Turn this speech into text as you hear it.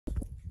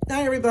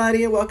Hi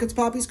everybody and welcome to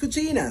Poppy's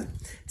Cucina.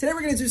 Today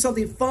we're going to do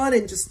something fun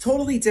and just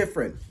totally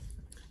different.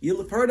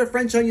 You've heard of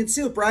French onion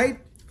soup, right?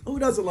 Who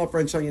doesn't love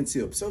French onion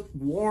soup? So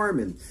warm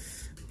and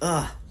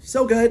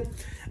so good.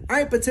 All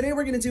right, but today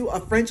we're going to do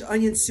a French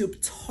onion soup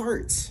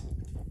tart.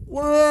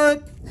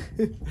 What?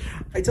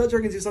 I told you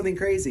we're going to do something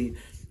crazy.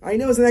 I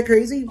know, isn't that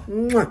crazy?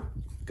 Mwah.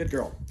 Good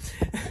girl.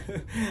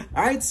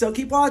 All right, so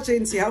keep watching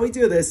and see how we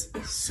do this.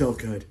 So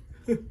good.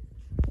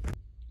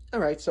 All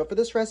right, so for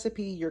this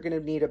recipe, you're going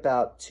to need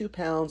about 2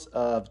 pounds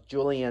of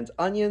julienne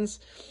onions.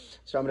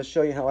 So I'm going to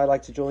show you how I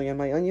like to julienne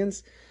my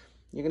onions.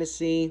 You're going to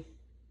see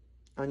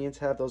onions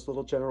have those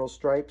little general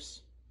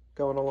stripes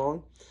going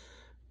along.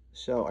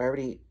 So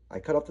I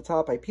cut off the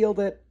top, I peeled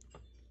it.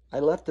 I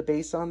left the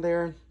base on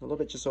there a little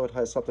bit just so it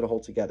has something to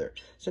hold together.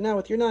 So now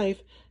with your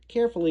knife,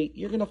 carefully,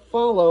 you're going to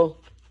follow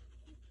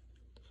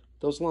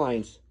those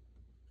lines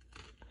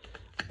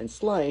and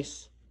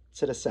slice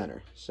to the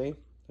center. See?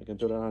 I can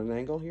do it on an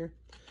angle here.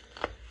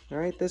 All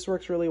right, this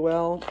works really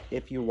well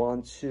if you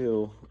want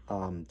to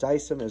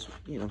dice them as,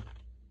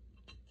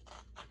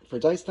 for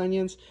diced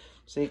onions.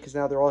 See, because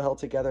now they're all held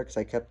together because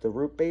I kept the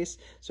root base.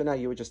 So now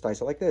you would just dice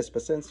it like this.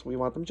 But since we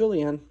want them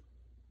julienne,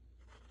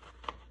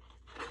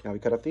 now we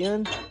cut off the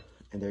end,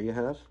 and there you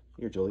have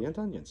your julienne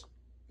onions.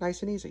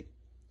 Nice and easy.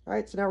 All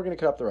right, so now we're going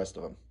to cut up the rest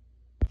of them.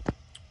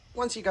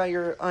 Once you got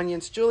your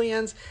onions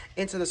juliennes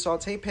into the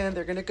saute pan,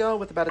 they're going to go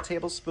with about 1.5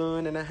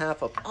 tablespoons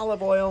of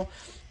olive oil.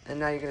 And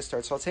now you're going to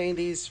start sauteing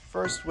these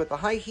first with a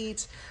high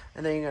heat,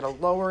 and then you're going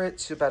to lower it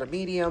to about a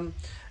medium,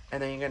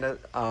 and then you're going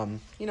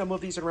to,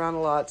 move these around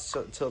a lot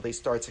until they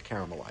start to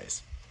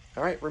caramelize.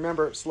 All right,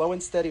 remember, slow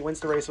and steady wins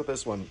the race with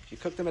this one. If you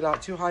cook them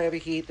at too high of a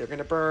heat, they're going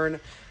to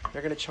burn,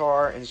 they're going to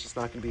char, and it's just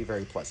not going to be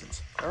very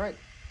pleasant. All right,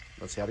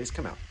 let's see how these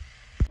come out.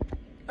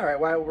 All right,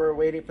 while we're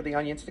waiting for the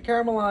onions to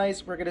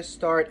caramelize, we're going to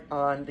start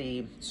on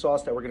the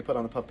sauce that we're going to put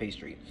on the puff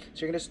pastry.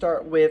 So you're going to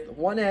start with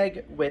 1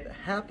 egg with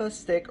 1/2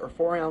 stick or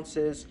 4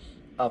 ounces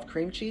of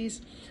cream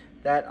cheese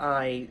that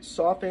I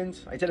softened.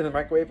 I did it in the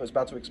microwave. It was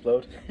about to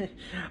explode.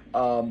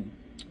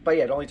 But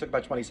yeah, it only took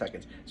about 20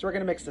 seconds. So we're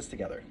going to mix this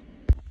together.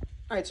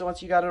 All right, so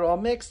once you got it all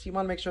mixed, you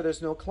want to make sure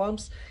there's no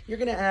clumps. You're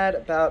going to add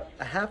about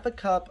 1/2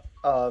 cup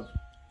of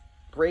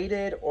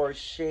grated or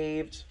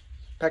shaved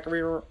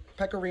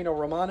pecorino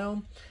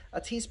romano,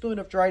 1 teaspoon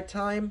of dried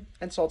thyme,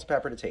 and salt and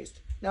pepper to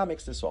taste. Now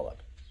mix this all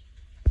up.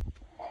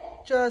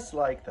 Just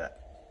like that.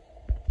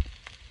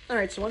 All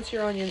right, so once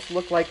your onions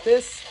look like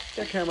this,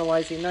 they're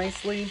caramelizing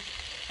nicely.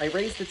 I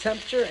raised the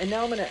temperature, and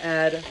now I'm going to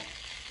add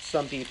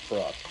some beef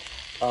broth.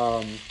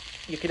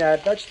 You can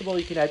add vegetable,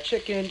 you can add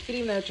chicken, you can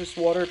even add just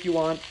water if you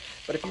want.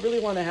 But if you really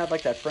want to have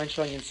like that French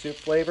onion soup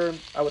flavor,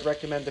 I would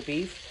recommend the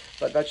beef,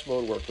 but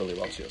vegetable would work really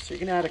well too. So you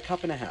can add 1.5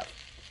 cups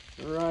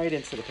right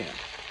into the pan.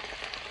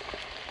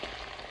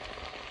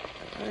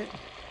 All right.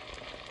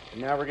 And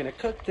now we're going to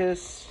cook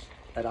this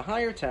at a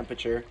higher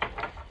temperature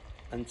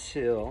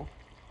until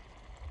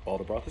all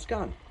the broth is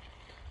gone.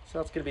 So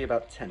that's going to be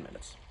about 10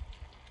 minutes.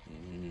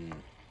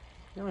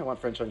 Now I want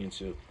French onion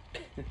soup.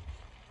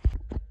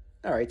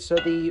 All right, so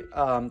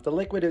the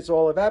liquid is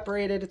all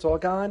evaporated. It's all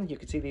gone. You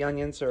can see the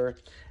onions are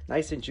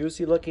nice and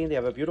juicy looking. They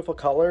have a beautiful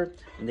color,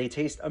 and they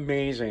taste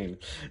amazing.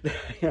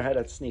 I had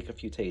to sneak a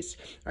few tastes.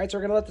 All right, so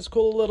we're going to let this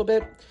cool a little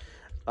bit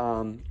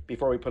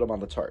before we put them on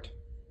the tart.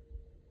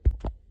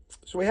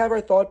 So we have our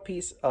thawed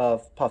piece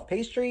of puff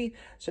pastry.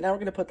 So now we're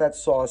going to put that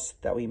sauce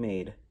that we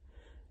made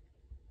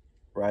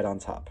right on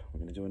top. We're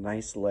going to do a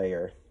nice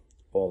layer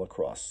all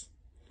across.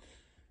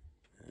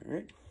 All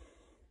right.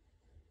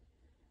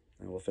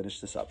 And we'll finish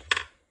this up.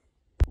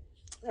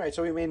 All right,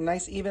 so we made a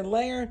nice even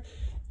layer.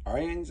 Our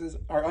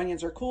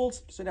onions are cooled,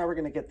 so now we're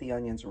going to get the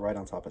onions right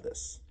on top of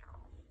this. All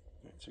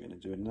right, so we're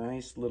going to do a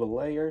nice little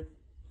layer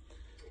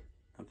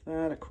of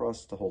that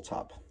across the whole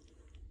top.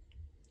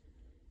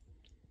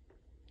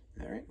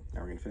 All right,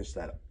 now we're going to finish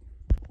that up.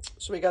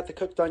 So we got the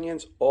cooked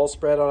onions all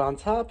spread out on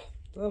top.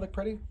 Does that look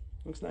pretty?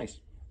 Looks nice.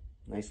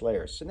 Nice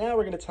layers. So now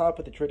we're going to top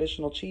with the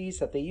traditional cheese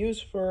that they use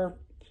for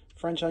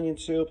French onion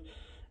soup,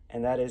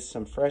 and that is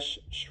some fresh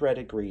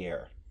shredded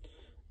Gruyere.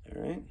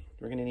 All right,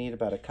 we're going to need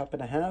about 1.5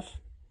 cups.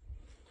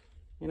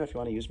 If you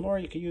want to use more,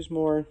 you can use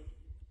more,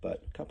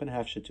 but 1.5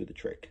 cups should do the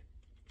trick.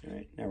 All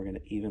right, now we're going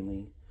to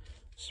evenly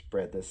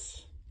spread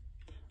this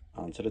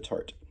onto the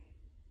tart.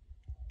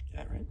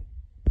 All right,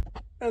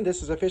 and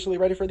this is officially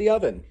ready for the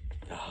oven.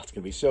 Oh, it's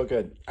going to be so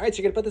good. All right,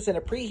 so you're going to put this in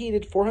a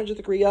preheated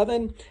 400-degree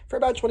oven for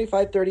about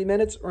 25-30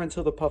 minutes or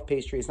until the puff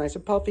pastry is nice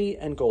and puffy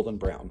and golden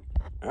brown.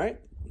 All right,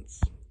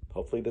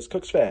 hopefully this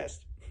cooks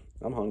fast.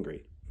 I'm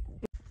hungry.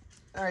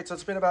 All right, so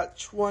it's been about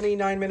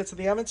 29 minutes in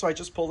the oven, so I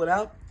just pulled it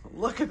out.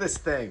 Look at this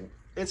thing.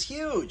 It's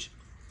huge,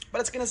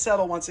 but it's going to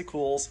settle once it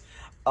cools.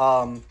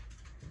 Oh,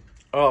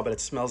 but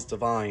it smells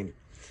divine.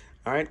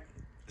 All right.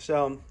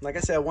 So, like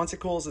I said, once it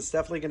cools, it's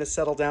definitely going to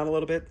settle down a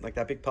little bit. Like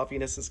that big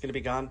puffiness is going to be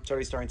gone. It's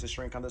already starting to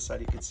shrink on this side,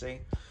 you can see.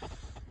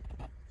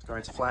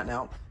 Starting to flatten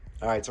out.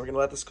 All right, so we're going to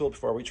let this cool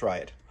before we try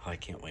it. Oh, I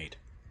can't wait.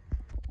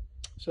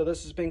 So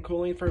this has been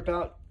cooling for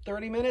about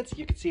 30 minutes.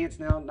 You can see it's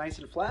now nice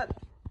and flat,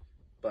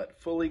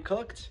 but fully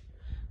cooked.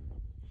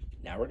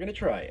 Now we're gonna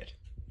try it.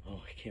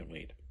 Oh, I can't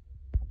wait.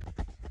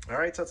 All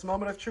right, so it's a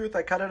moment of truth.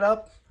 I cut it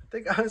up.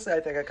 Honestly, I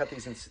think I cut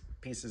these in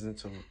pieces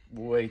into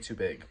way too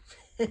big.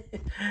 It's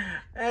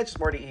just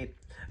more to eat.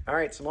 All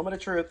right, so moment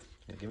of truth.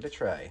 I'm gonna give it a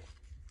try.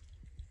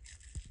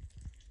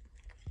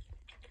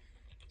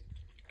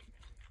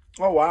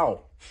 Oh,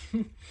 wow.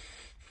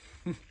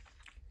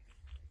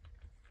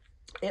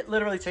 It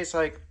literally tastes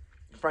like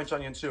French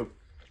onion soup.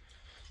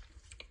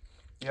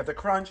 You have the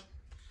crunch,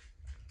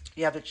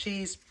 you have the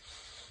cheese,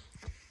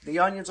 the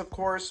onions, of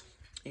course.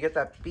 You get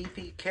that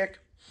beefy kick.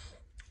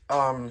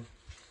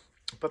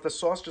 But the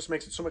sauce just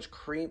makes it so much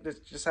cream.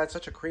 It just adds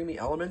such a creamy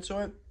element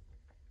to it.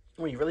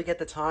 When you really get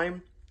the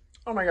time,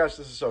 oh my gosh,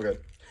 this is so good.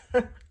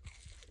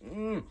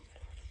 This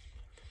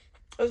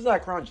is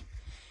that crunch.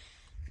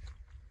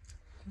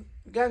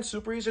 Again,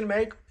 super easy to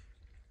make,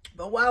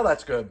 but wow,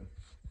 that's good.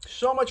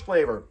 So much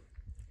flavor.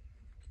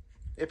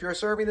 If you're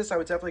serving this, I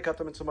would definitely cut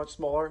them into much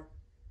smaller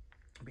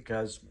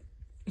because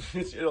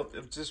it'll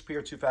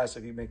disappear too fast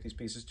if you make these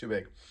pieces too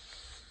big.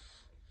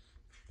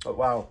 But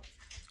wow,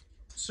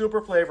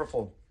 super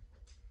flavorful.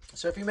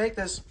 So if you make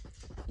this,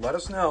 let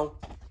us know.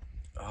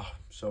 Oh,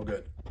 so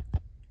good.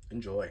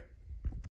 Enjoy.